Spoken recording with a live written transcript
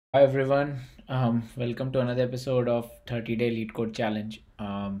Hi everyone, welcome to another episode of 30-day Leetcode challenge.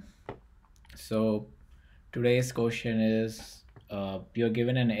 So today's question is you're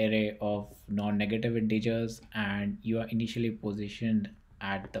given an array of non-negative integers and you are initially positioned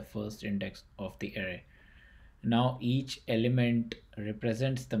at the first index of the array. Now each element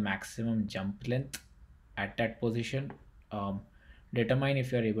represents the maximum jump length at that position. Um, Determine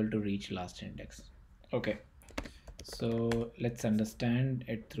if you're able to reach last index. Okay, so let's understand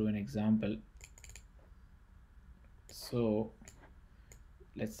it through an example. So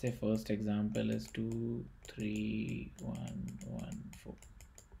let's say first example is 2 3 1 1 4.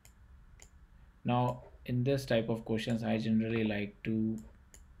 Now in this type of questions I generally like to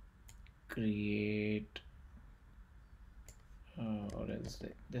create or else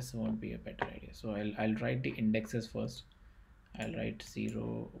this won't be a better idea. So I'll write the indexes first. I'll write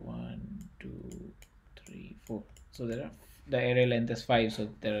 0 1 2 3 4. So there are the array length is 5, so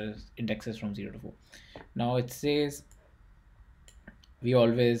there are indexes from 0 to 4. Now it says we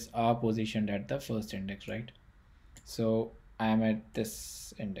always are positioned at the first index, right? So I am at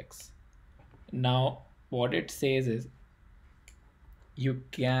this index. Now what it says is you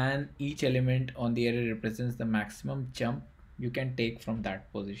can each element on the array represents the maximum jump you can take from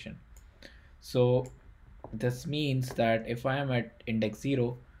that position. So this means that if I am at index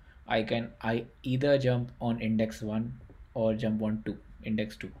 0, I either jump on index 1 or jump on 2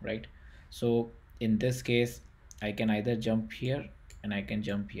 index 2, right? So in this case I can either jump here and I can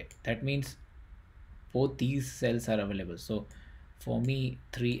jump here. That means both these cells are available. So for me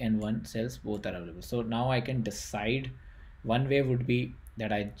 3 and 1 cells both are available. So now I can decide. One way would be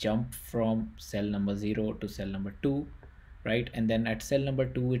that I jump from cell number 0 to cell number 2, right? And then at cell number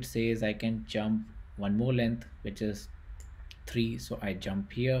 2 it says I can jump one more length, which is 3, so I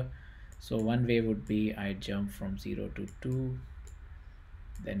jump here. So one way would be I jump from 0 to 2,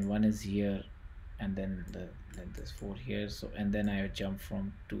 then 1 is here, and then the length is 4 here. So and then I jump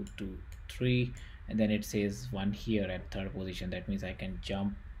from 2 to 3, and then it says 1 here at third position. That means I can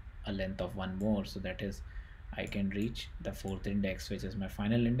jump a length of 1 more, so that is I can reach the fourth index, which is my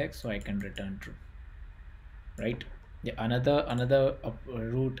final index, so I can return true, right? Yeah, another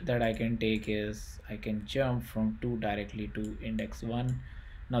route that I can take is I can jump from 2 directly to index 1.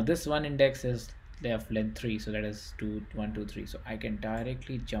 Now this one index is left length 3, so that is 2 1 2 3. So I can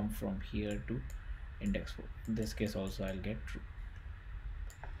directly jump from here to index 4. In this case also I'll get true,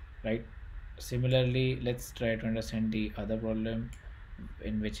 right? Similarly, let's try to understand the other problem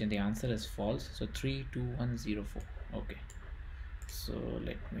in which the answer is false. So 3 2 1 0 4. Okay, so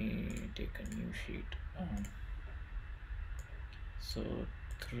let me take a new sheet. So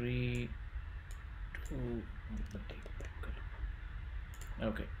 3 2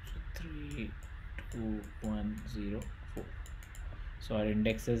 okay, so 3 2 1 0 4. So our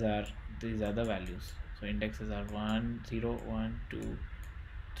indexes are these are the values. So indexes are 1 0 1 2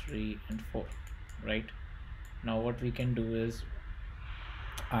 3 and 4, right? Now what we can do is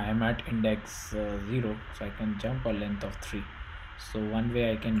I am at index 0, so I can jump a length of 3. So one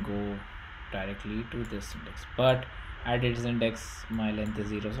way I can go directly to this index, but at its index my length is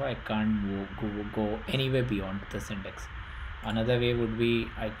 0, so I can't go anywhere beyond this index. Another way would be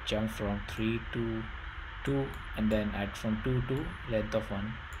I jump from 3 to 2, and then add from 2 to length of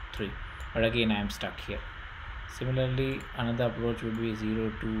 1 3, but again I am stuck here. Similarly, another approach would be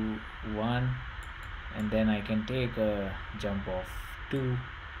 0 to 1, and then I can take a jump of 2,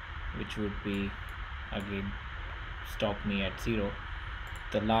 which would be again stop me at 0.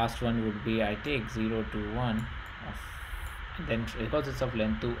 The last one would be I take 0 to 1 of, and then because it's of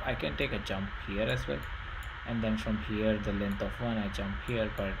length 2 I can take a jump here as well, and then from here the length of 1 I jump here,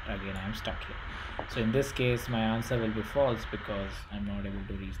 but again I am stuck here. So in this case my answer will be false because I'm not able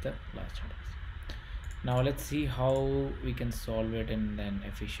to reach the last index. Now let's see how we can solve it in an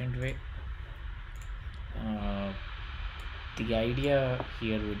efficient way. The idea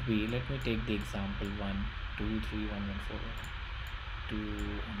here would be, let me take the example 1 2 3 1 1 4 to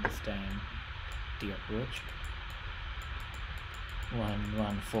understand the approach. 1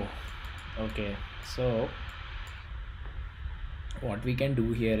 1 4. Okay, so what we can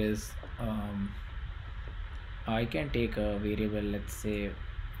do here is I can take a variable, let's say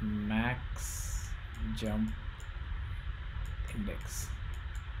max jump index.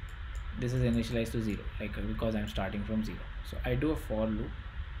 This is initialized to 0, like because I'm starting from 0. So I do a for loop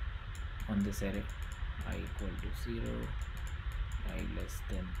on this array, I equal to 0, I less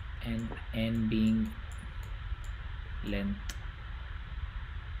than n being length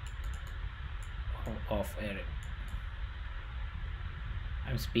of array.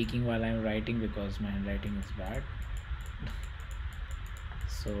 I'm speaking while I'm writing because my handwriting is bad.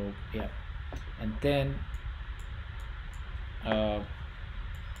 So yeah, and then uh,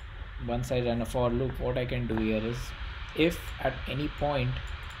 once I run a for loop, what I can do here is, if at any point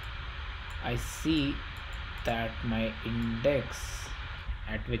I see that my index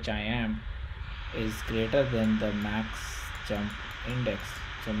at which I am is greater than the max jump index.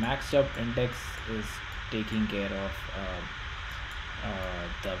 So max jump index is taking care of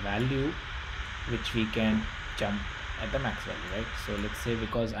the value which we can jump at the max value, right? So let's say,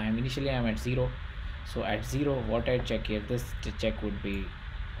 because I'm at 0, so at 0 what I check here, this check would be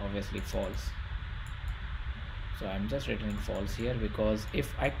obviously false. So I'm just returning false here, because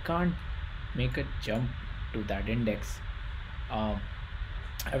if I can't make a jump to that index, uh,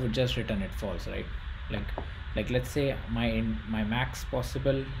 I would just return it false, right? Like let's say my max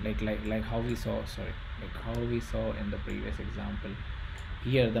possible, like how we saw, sorry, like how we saw in the previous example.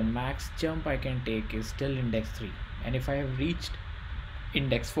 Here the max jump I can take is still index 3, and if I have reached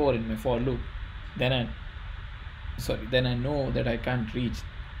index 4 in my for loop, then I know that I can't reach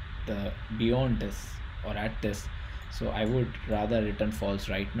the beyond this or at this. So I would rather return false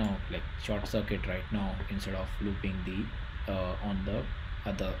right now, like short circuit right now, instead of looping the on the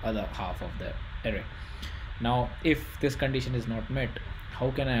other half of the array. Now if this condition is not met,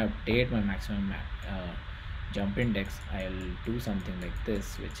 how can I update my maximum jump index? I'll do something like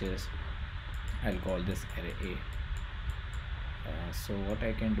this, which is, I'll call this array A. So what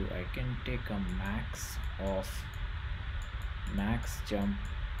I can do, I can take a max of max jump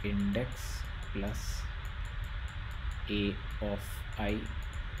index plus a of I.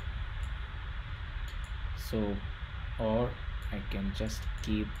 So, or I can just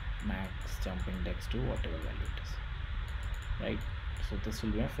keep max jump index to whatever value it is, right? So this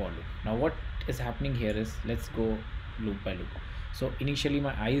will be my for loop. Now what is happening here is, let's go loop by loop. So initially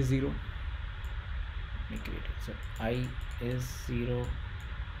my I is 0. Let me create it. So I is 0,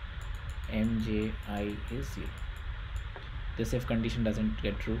 mj I is 0. This if condition doesn't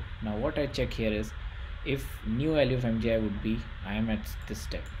get true. Now what I check here is, if new value of mji would be, I am at this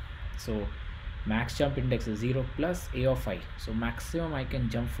step. So max jump index is 0 plus a of I. So maximum I can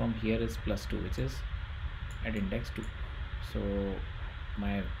jump from here is plus 2, which is at index 2. So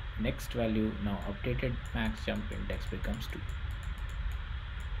my next value, now updated max jump index becomes 2.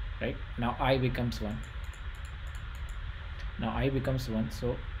 Right? Now I becomes 1. Now I becomes 1.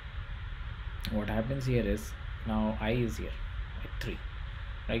 So what happens here is, now I is here at 3.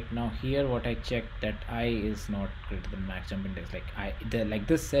 Right now here what I check, that I is not greater than max jump index, like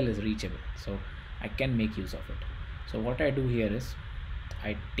this cell is reachable, so I can make use of it. So what I do here is,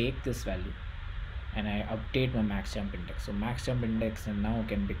 I take this value and I update my max jump index. So max jump index and now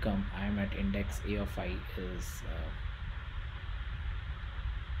can become, I am at index a of I is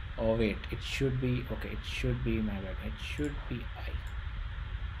oh wait, it should be, okay, it should be, my bad, it should be I.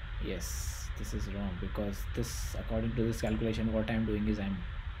 Yes, this is wrong, because this, according to this calculation, what I'm doing is I'm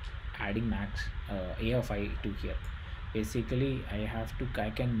adding max a of I to here. Basically I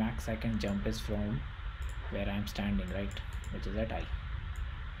can jump is from where I'm standing, right, which is at I.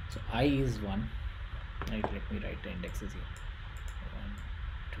 So I is 1, right? Let me write the indexes here.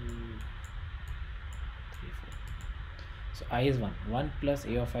 1 2 3 4. So I is 1 plus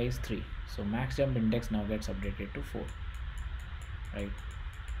a of I is 3. So max jump index now gets updated to 4, right?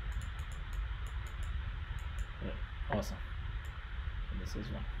 Awesome. So this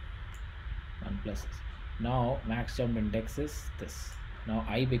is 1 plus this. Now max jump index is this. Now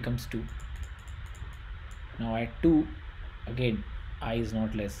I becomes 2. Now at 2, again I is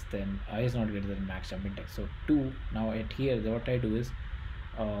not greater than max jump index. So 2, now at here what I do is,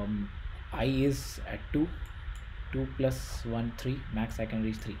 I is at 2 plus 1 3, max I can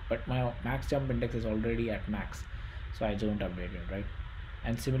reach 3, but my max jump index is already at max, so I don't update it, right?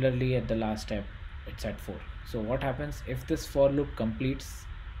 And similarly at the last step it's at 4. So what happens, if this for loop completes,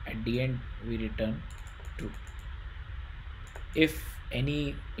 at the end we return true. If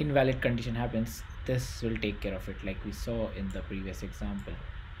any invalid condition happens, this will take care of it, like we saw in the previous example.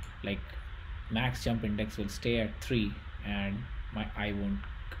 Like max jump index will stay at 3 and my I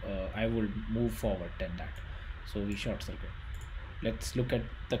will move forward than that. So we short circuit. Let's look at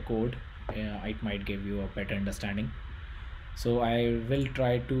the code. It might give you a better understanding. So I will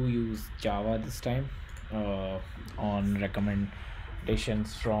try to use Java this time, on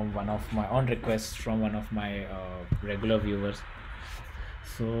recommendations from on requests from one of my regular viewers.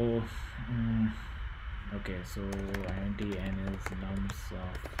 So okay, so int n is nums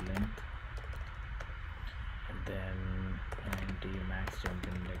of length, and then int max jump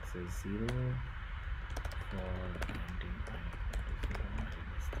index is 0 for int I is 0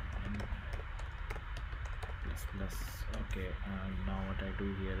 minus the n plus plus. Okay, now what I do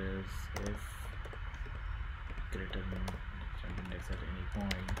here is if greater than index at any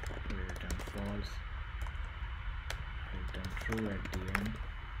point, we return false, I return true at the end,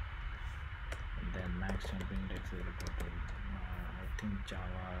 and then max jumping index is equal to I think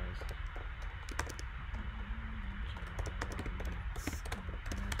Java is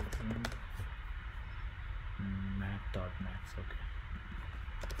comparison math.max. Okay,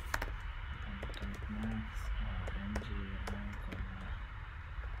 math.max ng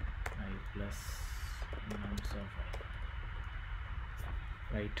I plus nums of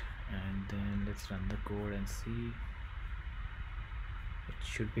I, right? And then let's run the code and see. It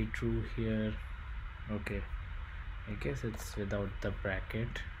should be true here. Okay, I guess it's without the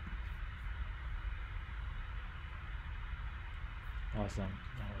bracket. Awesome.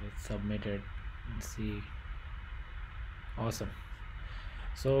 Now let's submit it and see. Awesome.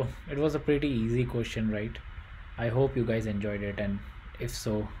 So it was a pretty easy question, right? I hope you guys enjoyed it, and if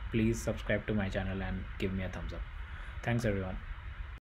so, please subscribe to my channel and give me a thumbs up. Thanks everyone.